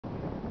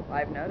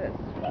I've noticed.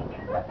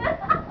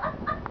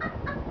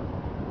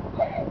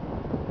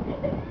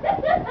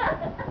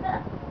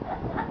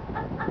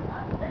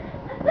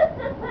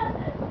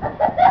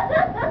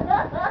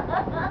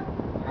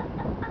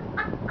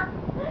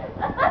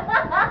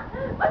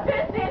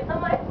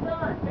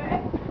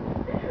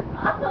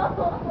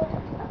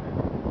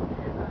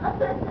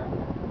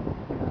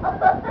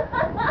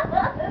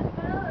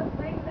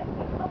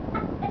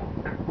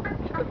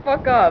 Shut the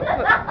fuck up.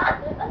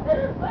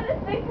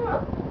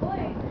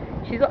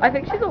 I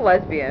think she's a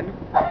lesbian.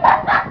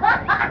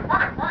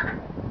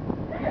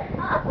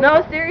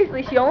 No,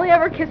 seriously, she only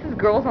ever kisses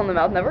girls on the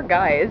mouth, never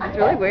guys. It's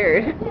really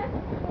weird.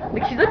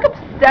 Like, she's like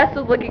obsessed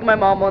with licking my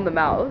mom on the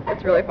mouth.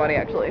 It's really funny,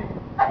 actually.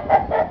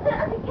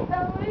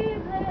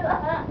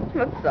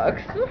 That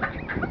sucks.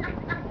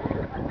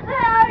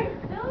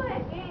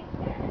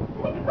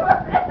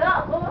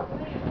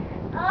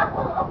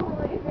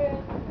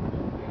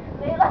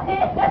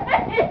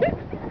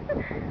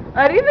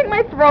 How do you think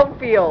my throat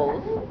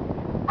feels?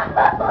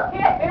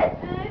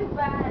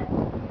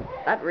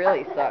 That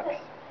really sucks.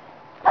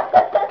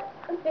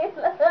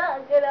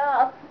 Get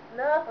off.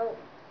 No.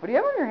 What do you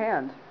have on your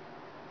hand?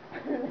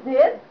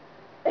 This?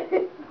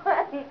 It's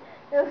funny.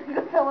 It's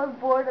because I was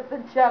bored at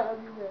the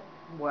challenge.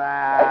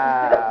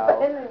 Wow.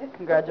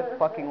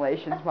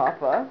 Congratulations,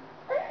 Mappa.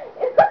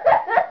 It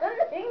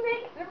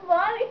makes your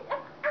body.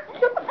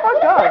 Shut the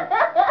fuck up.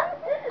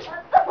 That's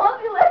the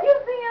most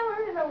hilarious thing I've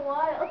heard in a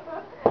while.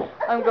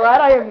 I'm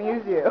glad I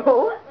amuse you.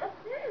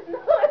 No,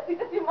 it's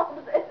because your mom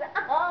says,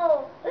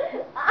 ow.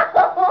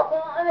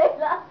 Ow. And they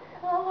laugh.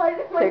 How hard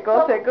is my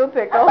Tickle, stomach? tickle,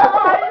 tickle. How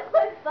hard is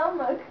my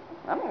stomach?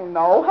 I don't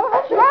know. How the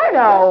hell should I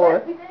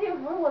know? Because your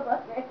room was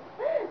on it.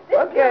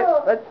 Okay,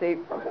 let's see.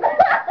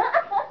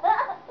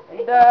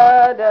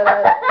 Da, da,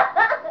 da.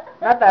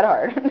 Not that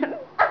hard.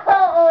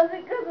 Oh, is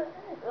it because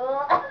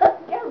I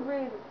can't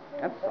breathe.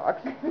 That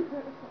sucks.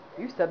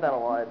 You said that a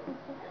lot.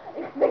 I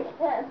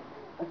can't.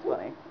 That's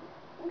funny.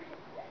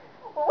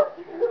 What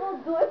are you going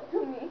to do it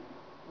to me?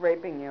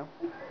 Raping you.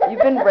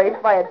 You've been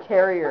raped by a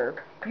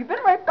terrier. You've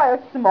been raped by a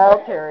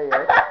small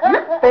terrier.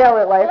 You fail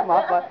at life,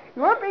 Mappa.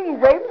 You are being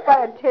raped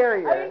by a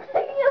terrier. Are you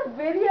taking a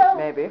video?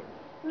 Maybe.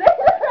 I'm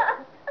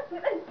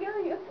going to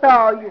kill you.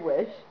 Oh, you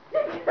wish.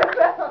 Take it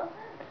around.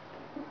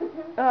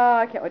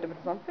 I can't wait to put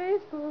this on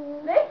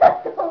Facebook.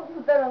 Don't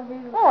put that on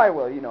video. Oh, I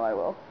will. You know I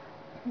will.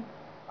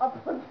 I'll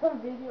put some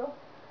video.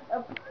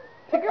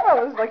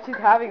 Tinkerbell looks like she's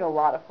having a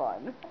lot of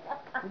fun.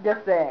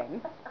 Just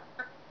saying.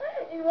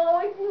 In what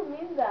way do you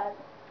mean that?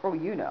 Oh,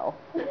 you know.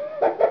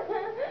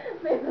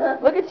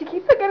 Look at, she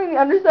keeps like getting the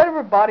underside of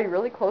her body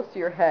really close to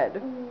your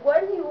head.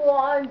 What do you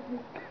want?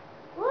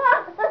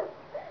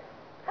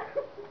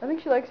 I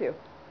think she likes you.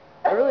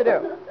 I really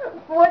do.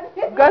 What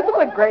You guys look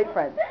like great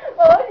friends.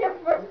 What was your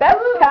first Best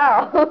clue?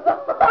 pal. What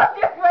was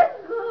your first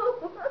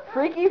clue?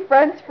 Freaky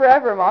friends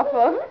forever,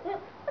 Mappa.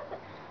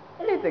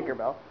 Hey,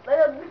 Tinkerbell.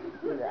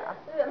 Yeah.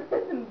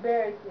 That's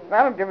embarrassing.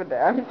 I don't give a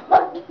damn.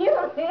 Fuck you,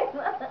 man.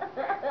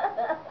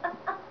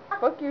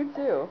 Fuck you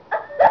too.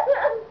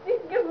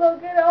 Tinkerbell,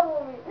 get off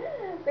of me.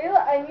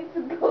 Layla, I need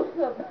to go to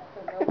the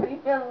bathroom.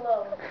 Leave me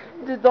alone.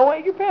 Just don't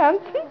wet your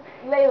pants.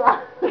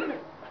 Layla.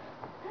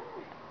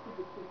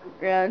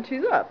 And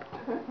she's up.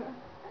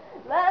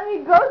 Let me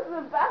go to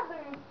the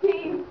bathroom,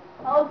 please.